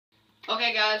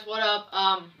Okay guys, what up?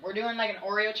 We're doing like an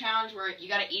Oreo challenge where you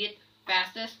gotta eat it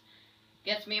fastest.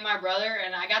 Gets me and my brother,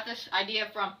 and I got this idea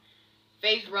from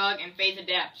FaZe Rug and FaZe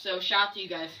Adapt. So shout out to you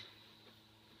guys.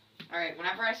 Alright,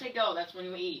 whenever I say go, that's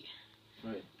when we eat.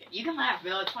 Right. You can laugh,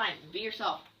 Bill, it's fine. Be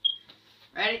yourself.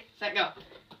 Ready, set, go.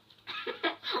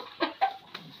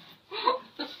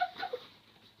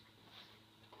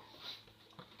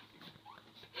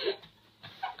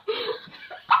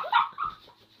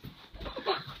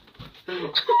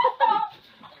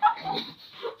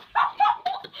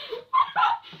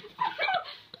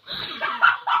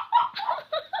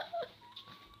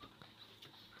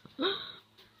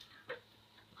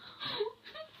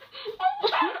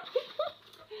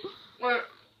 Wait.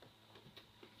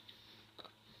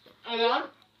 Hold on.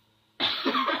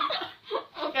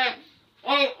 Okay.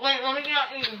 Wait, let me get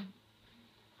out eating.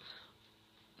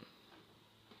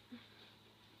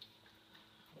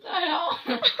 What the hell?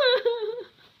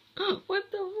 What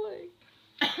the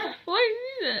fuck? Why you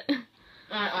do that?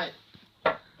 Alright.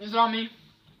 Is it on me?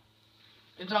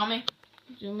 It's on me?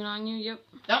 Zoom in on you, yep.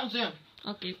 Don't zoom.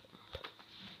 Okay.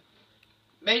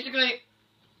 Basically,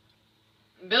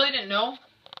 Billy didn't know,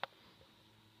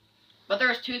 but there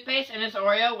was toothpaste in his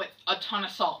Oreo with a ton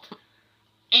of salt.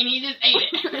 And he just ate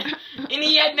it. And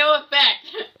he had no effect.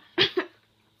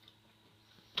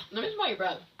 Let me smell your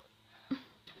breath.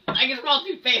 I can smell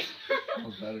toothpaste.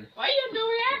 Smells better. Why you have no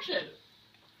reaction?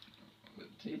 It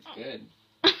tastes good.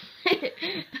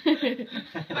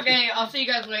 Okay, I'll see you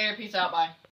guys later. Peace out. Bye.